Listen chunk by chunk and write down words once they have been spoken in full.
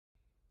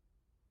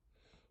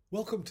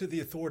Welcome to The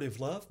Authority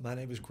of Love. My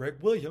name is Greg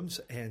Williams,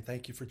 and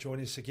thank you for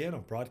joining us again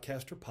on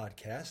Broadcaster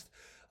Podcast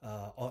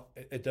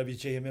at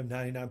WJMM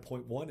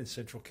 99.1 in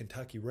Central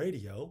Kentucky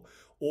Radio,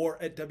 or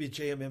at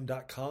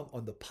WJMM.com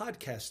on the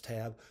podcast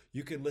tab.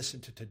 You can listen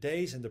to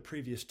today's and the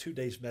previous 2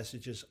 days'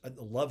 messages at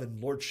the Love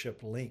and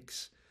Lordship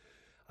links.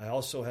 I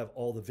also have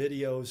all the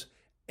videos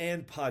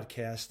and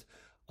podcast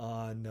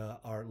on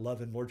our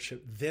Love and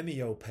Lordship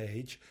Vimeo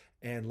page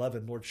and Love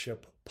and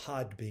Lordship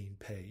Podbean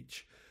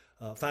page.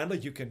 Finally,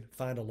 you can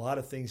find a lot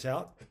of things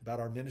out about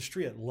our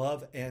ministry at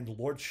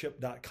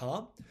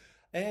loveandlordship.com.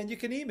 And you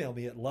can email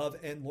me at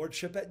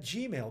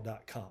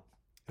loveandlordship@gmail.com.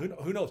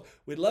 Who knows?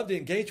 We'd love to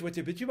engage with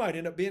you, but you might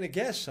end up being a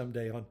guest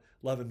someday on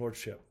Love and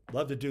Lordship.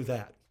 Love to do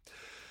that.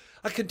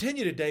 I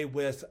continue today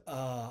with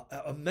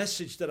a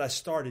message that I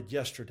started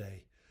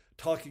yesterday,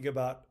 talking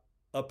about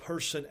a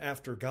person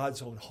after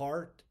God's own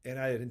heart. And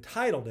I had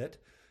entitled it,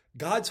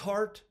 God's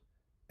Heart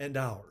and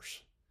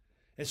Ours.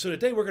 And so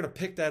today we're going to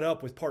pick that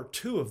up with part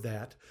 2 of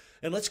that.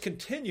 And let's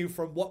continue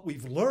from what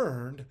we've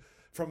learned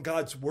from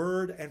God's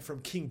Word and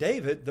from King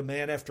David, the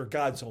man after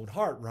God's own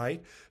heart,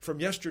 right? From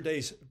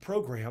yesterday's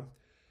program.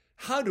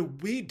 How do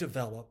we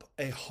develop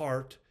a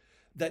heart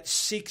that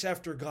seeks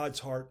after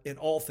God's heart in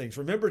all things?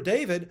 Remember,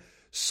 David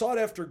sought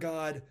after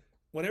God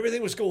when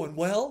everything was going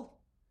well,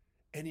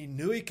 and he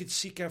knew he could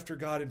seek after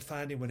God and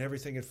find Him when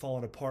everything had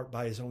fallen apart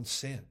by his own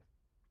sin.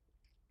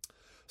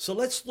 So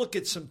let's look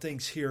at some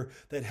things here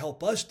that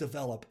help us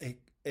develop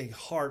a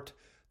heart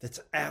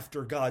that's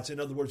after God's. In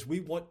other words, we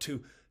want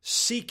to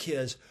seek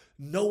His,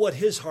 know what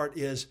His heart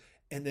is,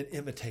 and then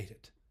imitate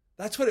it.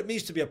 That's what it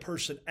means to be a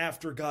person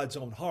after God's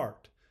own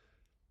heart.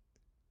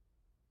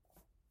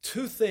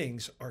 2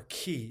 things are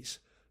keys,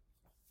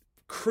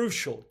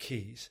 crucial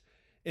keys,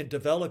 in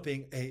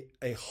developing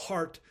a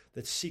heart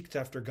that seeks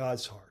after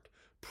God's heart.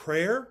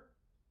 Prayer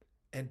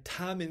and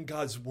time in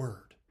God's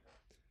Word.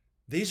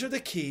 These are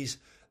the keys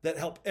that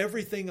help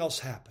everything else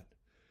happen.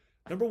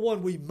 Number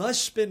 1, we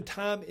must spend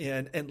time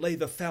in and lay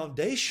the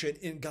foundation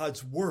in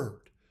God's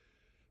Word.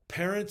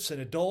 Parents and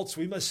adults,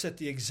 we must set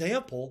the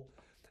example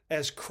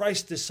as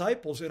Christ's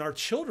disciples in our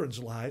children's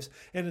lives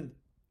and in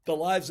the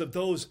lives of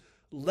those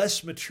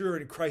less mature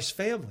in Christ's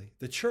family,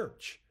 the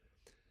church.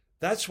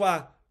 That's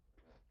why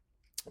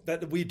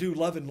that we do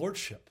Love and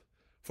Lordship,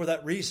 for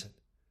that reason.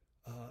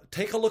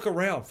 Take a look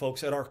around,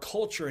 folks, at our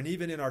culture and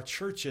even in our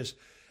churches,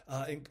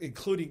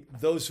 including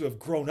those who have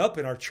grown up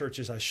in our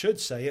churches, I should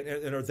say,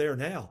 and are there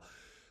now.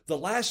 The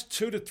last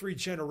 2 to 3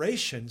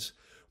 generations,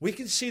 we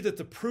can see that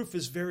the proof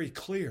is very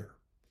clear.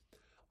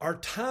 Our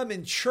time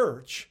in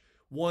church,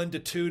 1 to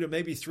 2 to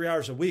maybe 3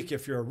 hours a week,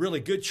 if you're a really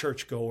good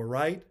churchgoer,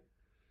 right?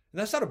 And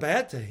that's not a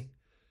bad thing,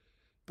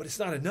 but it's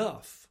not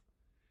enough.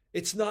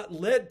 It's not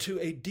led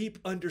to a deep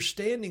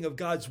understanding of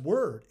God's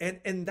Word,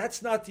 and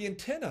that's not the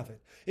intent of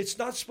it. It's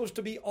not supposed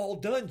to be all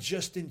done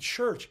just in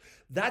church.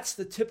 That's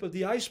the tip of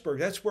the iceberg.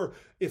 That's where,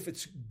 if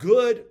it's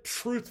good,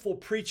 truthful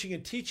preaching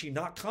and teaching,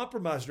 not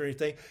compromised or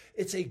anything,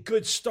 it's a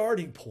good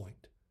starting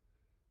point.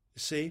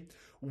 You see,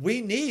 we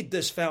need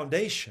this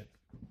foundation.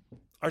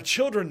 Our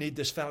children need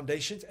this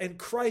foundation, and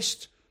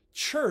Christ's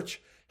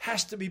church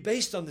has to be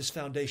based on this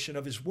foundation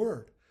of His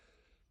Word.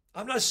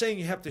 I'm not saying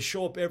you have to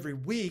show up every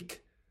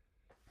week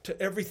to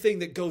everything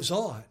that goes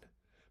on.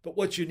 But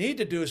what you need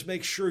to do is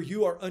make sure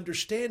you are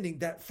understanding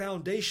that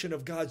foundation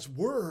of God's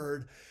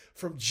Word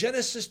from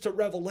Genesis to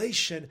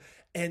Revelation,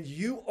 and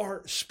you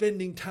are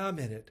spending time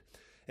in it.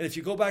 And if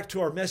you go back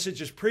to our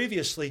messages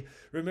previously,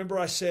 remember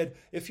I said,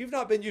 if you've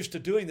not been used to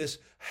doing this,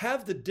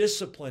 have the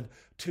discipline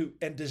to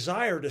and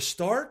desire to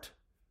start.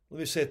 Let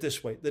me say it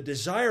this way. The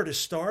desire to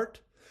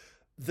start,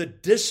 the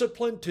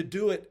discipline to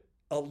do it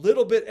a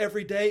little bit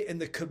every day,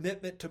 and the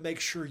commitment to make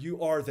sure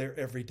you are there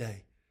every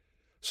day.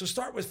 So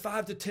start with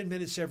 5 to 10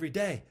 minutes every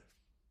day.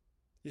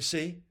 You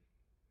see,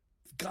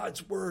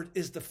 God's Word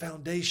is the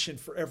foundation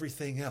for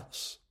everything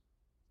else.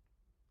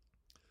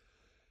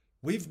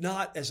 We've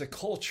not, as a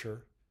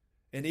culture,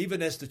 and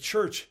even as the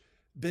church,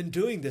 been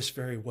doing this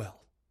very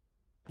well.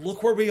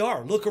 Look where we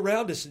are. Look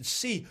around us and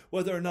see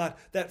whether or not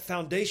that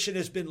foundation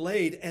has been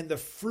laid and the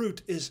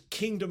fruit is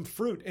kingdom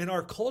fruit in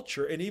our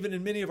culture and even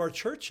in many of our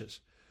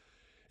churches.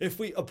 If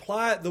we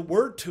apply the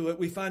Word to it,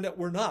 we find out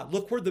we're not.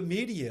 Look where the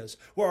media is,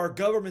 where our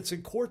governments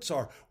and courts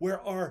are, where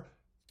our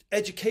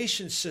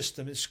education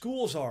system and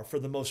schools are for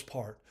the most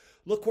part.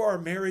 Look where our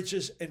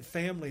marriages and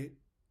family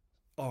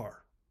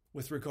are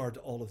with regard to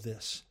all of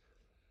this.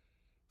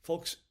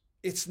 Folks,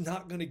 it's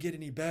not going to get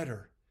any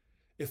better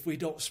if we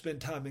don't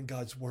spend time in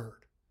God's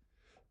Word.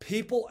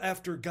 People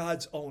after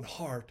God's own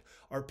heart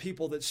are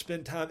people that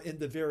spend time in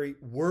the very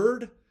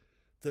Word,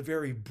 the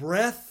very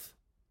breath.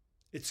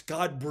 It's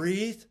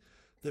God-breathed.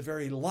 The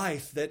very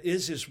life that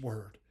is His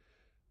Word,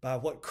 by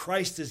what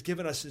Christ has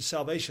given us in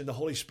salvation, the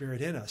Holy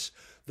Spirit in us.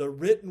 The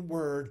written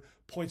Word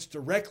points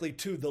directly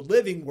to the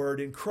living Word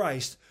in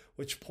Christ,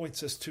 which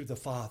points us to the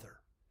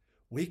Father.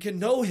 We can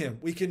know Him,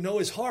 we can know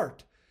His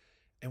heart,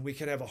 and we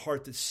can have a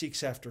heart that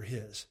seeks after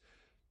His.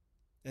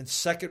 And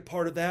second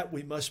part of that,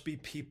 we must be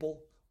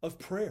people of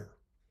prayer.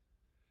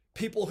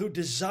 people who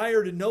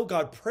desire to know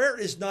God. Prayer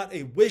is not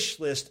a wish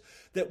list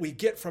that we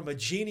get from a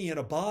genie in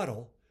a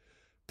bottle.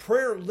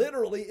 Prayer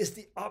literally is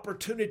the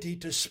opportunity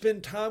to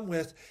spend time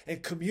with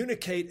and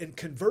communicate and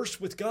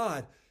converse with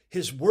God.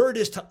 His word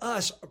is to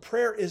us.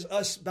 Prayer is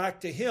us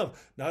back to Him.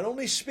 Not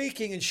only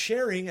speaking and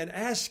sharing and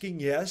asking,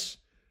 yes,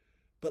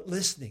 but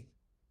listening.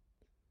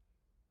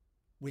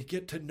 We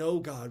get to know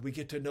God. We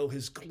get to know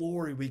His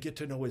glory. We get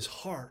to know His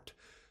heart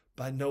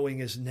by knowing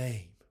His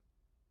name.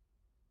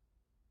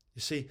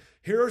 You see,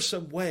 here are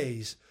some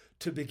ways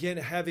to begin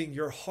having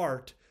your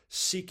heart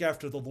seek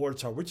after the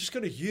Lord's heart. We're just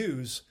going to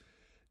use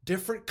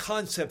different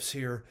concepts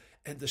here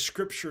and the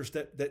scriptures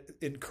that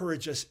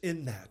encourage us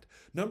in that.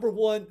 Number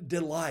one,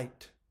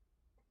 delight.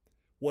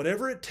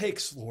 Whatever it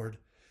takes, Lord,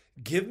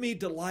 give me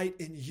delight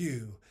in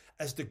you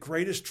as the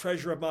greatest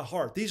treasure of my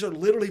heart. These are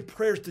literally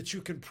prayers that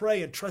you can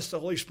pray and trust the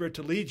Holy Spirit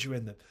to lead you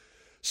in them.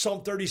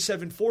 Psalm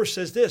 37:4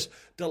 says this,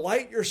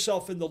 delight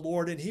yourself in the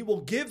Lord and He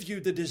will give you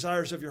the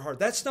desires of your heart.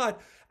 That's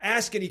not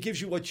ask and He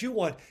gives you what you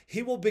want.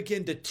 He will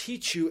begin to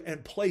teach you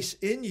and place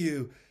in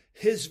you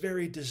His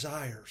very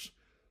desires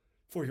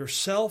for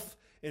yourself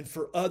and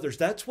for others.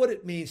 That's what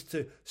it means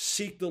to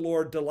seek the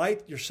Lord,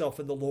 delight yourself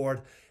in the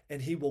Lord,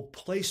 and He will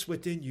place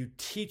within you,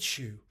 teach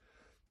you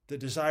the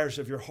desires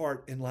of your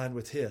heart in line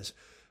with His.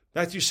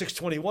 Matthew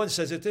 6:21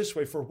 says it this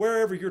way, for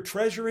wherever your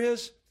treasure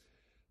is,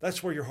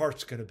 that's where your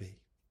heart's going to be.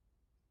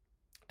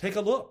 Take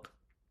a look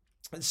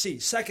and see.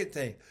 Second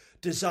thing,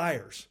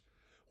 desires.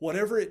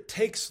 Whatever it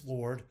takes,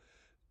 Lord,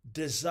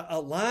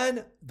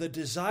 align the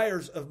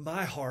desires of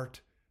my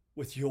heart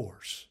with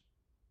yours.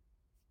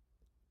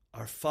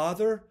 Our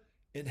Father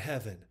in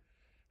heaven,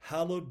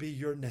 hallowed be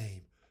your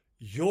name.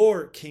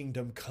 Your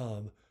kingdom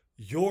come,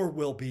 your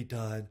will be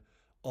done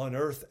on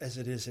earth as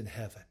it is in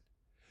heaven.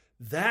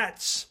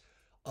 That's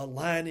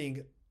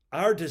aligning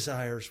our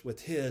desires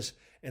with His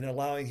and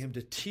allowing Him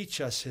to teach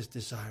us His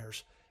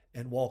desires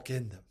and walk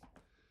in them.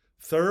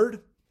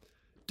 Third,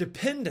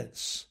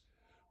 dependence.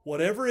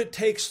 Whatever it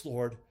takes,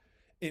 Lord,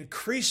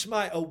 increase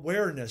my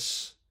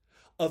awareness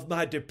of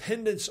my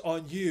dependence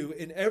on you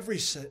in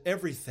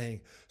everything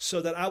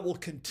so that I will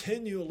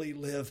continually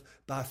live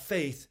by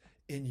faith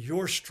in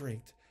your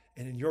strength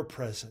and in your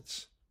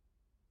presence.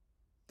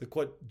 Look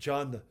what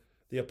John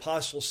the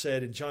apostle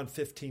said in John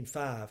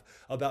 15:5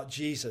 about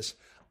Jesus.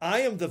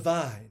 I am the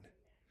vine,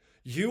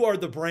 you are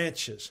the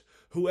branches.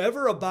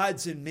 Whoever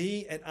abides in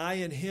me and I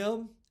in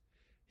him,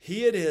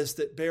 he it is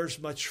that bears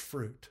much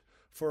fruit.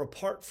 For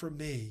apart from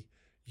me,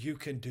 you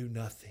can do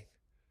nothing.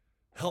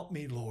 Help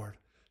me, Lord,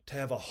 to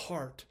have a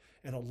heart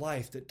and a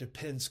life that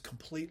depends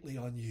completely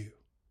on you.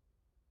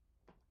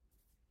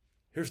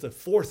 Here's the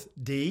fourth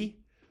D,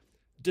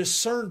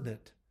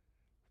 discernment.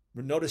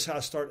 Notice how I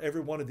start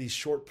every one of these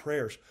short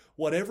prayers.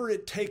 Whatever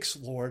it takes,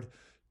 Lord,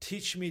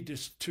 teach me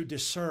to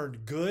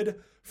discern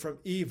good from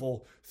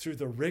evil through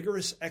the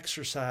rigorous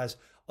exercise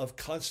of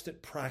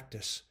constant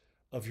practice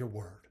of your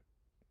word.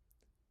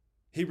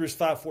 Hebrews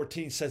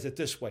 5:14 says it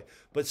this way,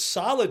 but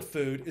solid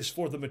food is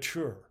for the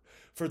mature,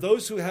 for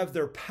those who have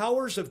their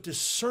powers of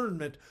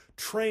discernment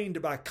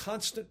trained by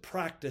constant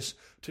practice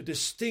to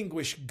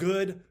distinguish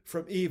good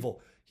from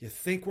evil. You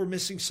think we're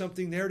missing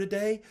something there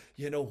today?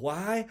 You know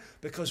why?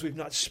 Because we've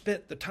not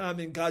spent the time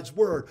in God's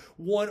Word.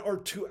 1 or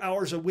 2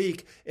 hours a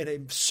week in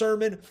a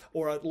sermon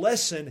or a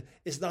lesson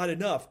is not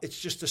enough. It's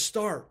just a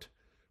start.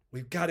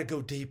 We've got to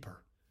go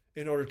deeper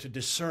in order to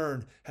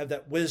discern, have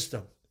that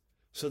wisdom,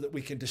 so that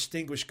we can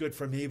distinguish good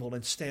from evil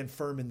and stand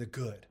firm in the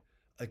good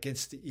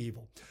against the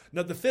evil.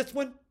 Now, the fifth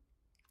one,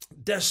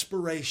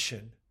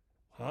 desperation.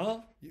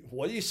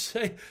 What do you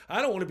say?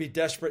 I don't want to be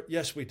desperate.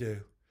 Yes, we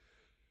do.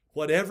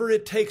 Whatever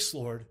it takes,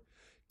 Lord,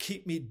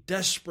 keep me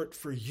desperate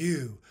for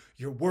you,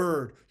 your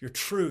word, your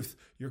truth,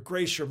 your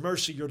grace, your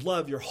mercy, your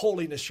love, your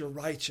holiness, your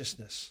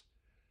righteousness.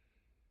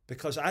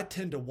 Because I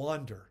tend to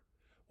wander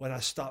when I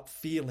stop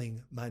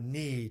feeling my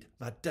need,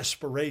 my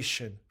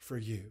desperation for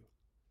you.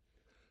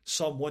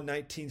 Psalm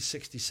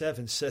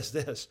 119:67 says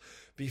this,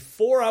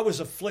 before I was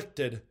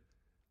afflicted,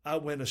 I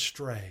went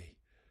astray.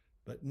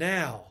 But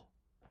now,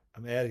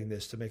 I'm adding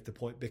this to make the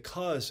point,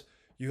 because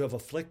you have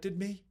afflicted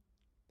me,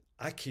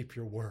 I keep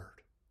your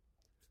word.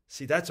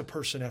 See, that's a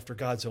person after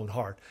God's own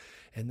heart.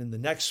 And then the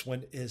next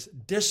one is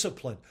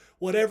discipline.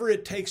 Whatever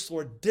it takes,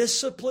 Lord,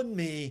 discipline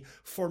me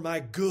for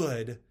my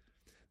good,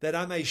 that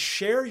I may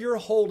share your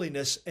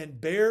holiness and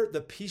bear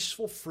the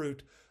peaceful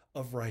fruit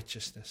of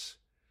righteousness.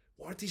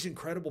 Aren't these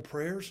incredible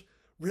prayers?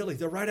 Really,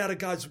 they're right out of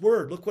God's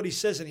word. Look what he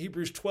says in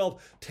Hebrews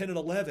 12:10 and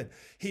 11.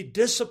 He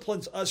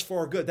disciplines us for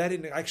our good. That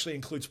actually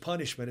includes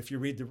punishment if you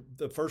read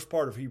the first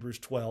part of Hebrews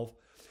 12.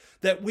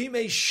 That we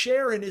may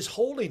share in his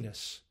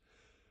holiness.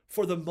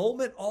 For the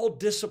moment, all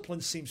discipline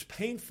seems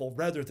painful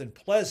rather than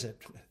pleasant.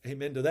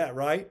 Amen to that,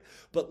 right?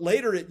 But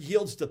later it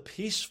yields the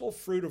peaceful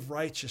fruit of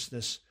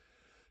righteousness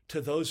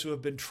to those who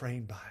have been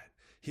trained by it.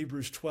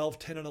 Hebrews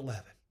 12:10 and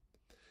 11.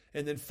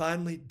 And then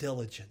finally,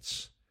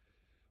 diligence.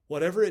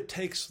 Whatever it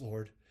takes,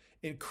 Lord,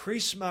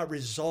 increase my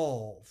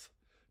resolve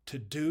to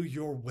do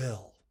your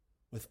will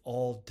with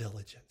all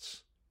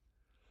diligence.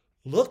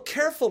 Look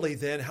carefully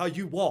then how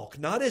you walk,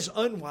 not as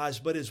unwise,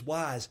 but as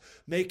wise,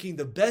 making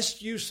the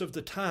best use of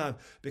the time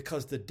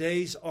because the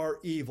days are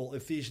evil.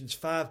 Ephesians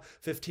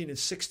 5:15 and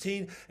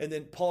 16. And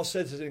then Paul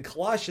says it in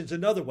Colossians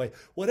another way.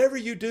 Whatever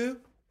you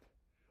do,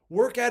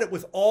 work at it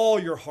with all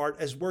your heart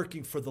as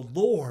working for the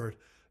Lord,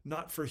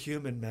 not for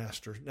human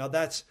masters. Now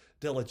that's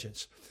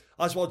diligence.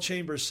 Oswald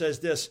Chambers says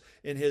this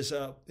in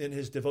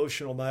his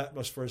devotional, My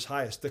Utmost for His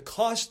Highest. The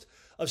cost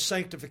of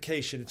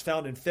sanctification, it's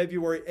found in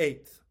February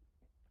 8th.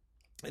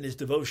 In his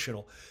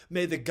devotional,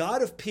 may the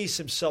God of peace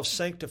himself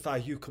sanctify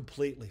you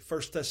completely.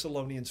 1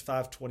 Thessalonians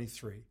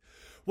 5:23.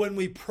 When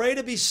we pray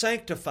to be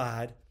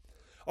sanctified,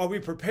 are we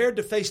prepared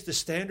to face the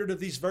standard of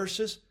these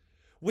verses?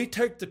 We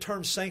take the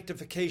term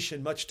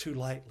sanctification much too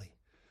lightly.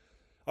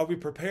 Are we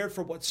prepared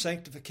for what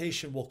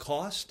sanctification will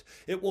cost?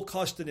 It will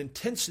cost an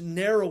intense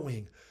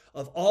narrowing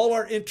of all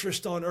our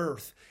interest on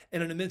earth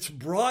and an immense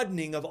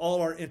broadening of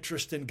all our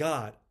interest in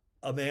God.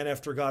 A man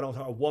after God's own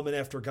heart, a woman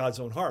after God's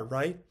own heart,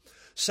 right?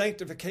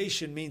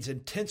 Sanctification means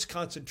intense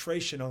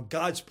concentration on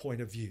God's point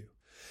of view.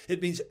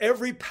 It means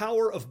every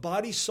power of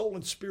body, soul,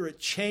 and spirit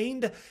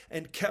chained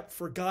and kept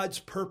for God's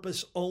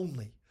purpose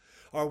only.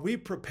 Are we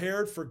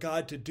prepared for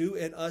God to do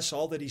in us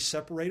all that He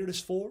separated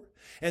us for?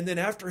 And then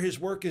after His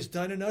work is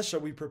done in us, are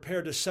we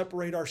prepared to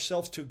separate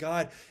ourselves to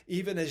God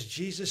even as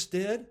Jesus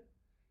did?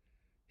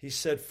 He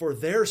said, for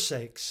their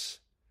sakes,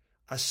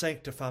 I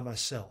sanctify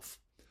myself.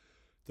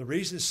 The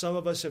reason some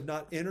of us have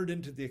not entered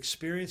into the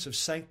experience of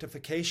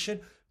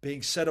sanctification,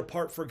 being set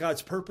apart for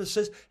God's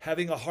purposes,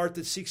 having a heart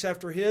that seeks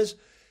after His,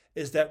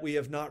 is that we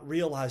have not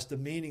realized the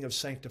meaning of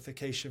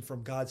sanctification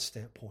from God's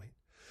standpoint.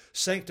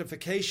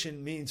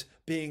 Sanctification means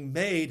being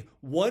made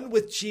one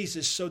with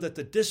Jesus so that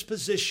the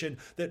disposition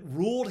that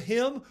ruled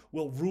Him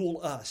will rule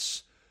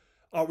us.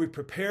 Are we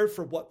prepared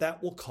for what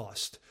that will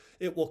cost?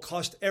 It will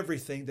cost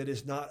everything that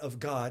is not of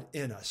God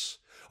in us.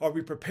 Are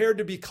we prepared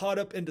to be caught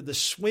up into the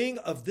swing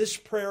of this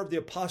prayer of the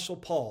Apostle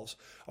Paul's?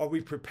 Are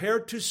we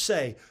prepared to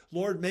say,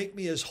 Lord, make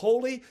me as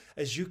holy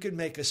as you can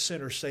make a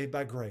sinner saved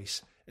by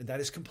grace? And that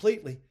is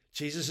completely.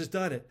 Jesus has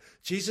done it.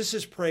 Jesus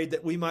has prayed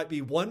that we might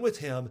be one with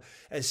Him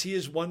as He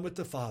is one with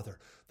the Father.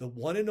 The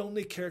one and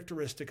only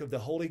characteristic of the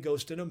Holy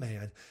Ghost in a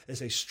man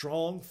is a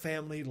strong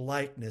family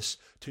likeness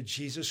to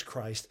Jesus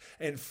Christ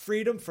and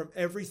freedom from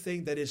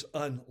everything that is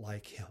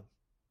unlike Him.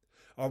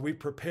 Are we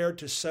prepared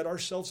to set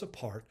ourselves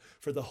apart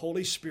for the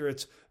Holy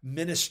Spirit's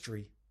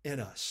ministry in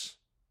us?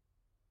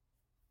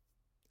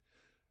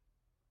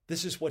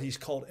 This is what He's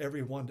called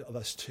every one of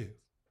us to.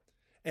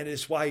 And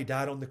it's why He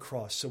died on the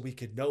cross, so we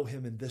could know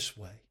Him in this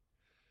way.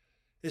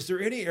 Is there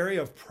any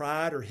area of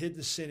pride or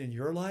hidden sin in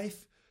your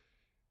life?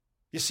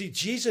 You see,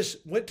 Jesus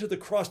went to the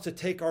cross to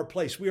take our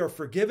place. We are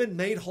forgiven,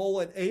 made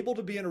whole, and able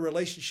to be in a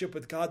relationship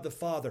with God the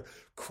Father.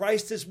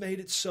 Christ has made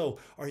it so.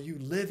 Are you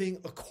living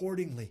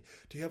accordingly?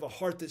 Do you have a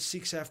heart that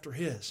seeks after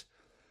His?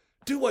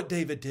 Do what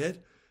David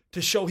did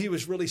to show he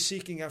was really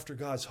seeking after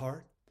God's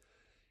heart.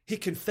 He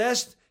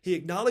confessed, he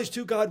acknowledged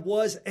who God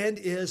was and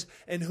is,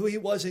 and who he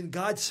was in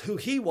God's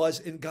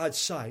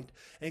sight,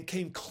 and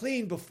came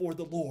clean before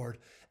the Lord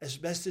as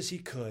best as he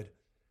could.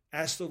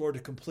 Asked the Lord to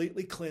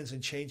completely cleanse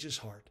and change his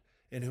heart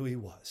and who he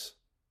was.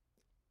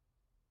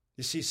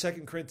 You see,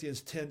 2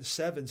 Corinthians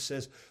 10:7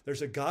 says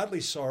there's a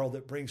godly sorrow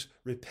that brings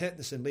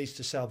repentance and leads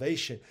to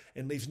salvation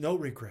and leaves no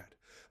regret.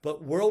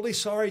 But worldly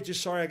sorry,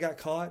 just sorry I got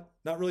caught,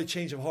 not really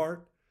change of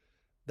heart,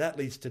 that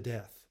leads to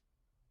death.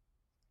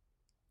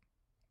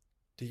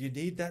 Do you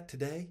need that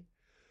today?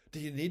 Do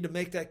you need to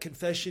make that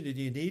confession? Do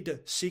you need to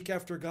seek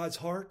after God's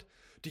heart?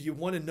 Do you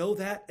want to know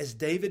that as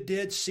David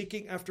did,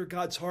 seeking after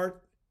God's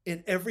heart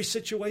in every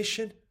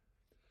situation?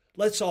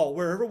 Let's all,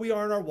 wherever we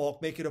are in our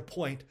walk, make it a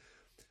point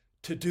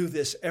to do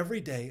this every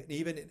day and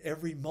even in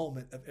every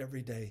moment of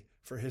every day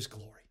for His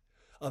glory.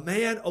 A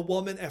man, a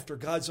woman after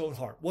God's own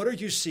heart. What are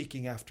you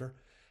seeking after?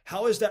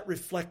 How is that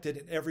reflected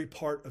in every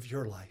part of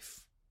your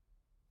life?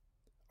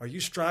 Are you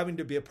striving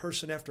to be a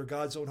person after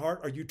God's own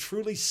heart? Are you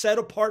truly set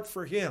apart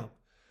for Him?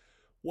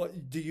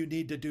 What do you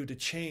need to do to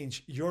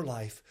change your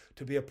life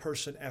to be a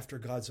person after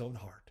God's own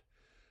heart?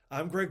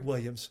 I'm Greg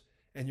Williams,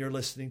 and you're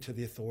listening to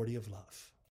The Authority of Love.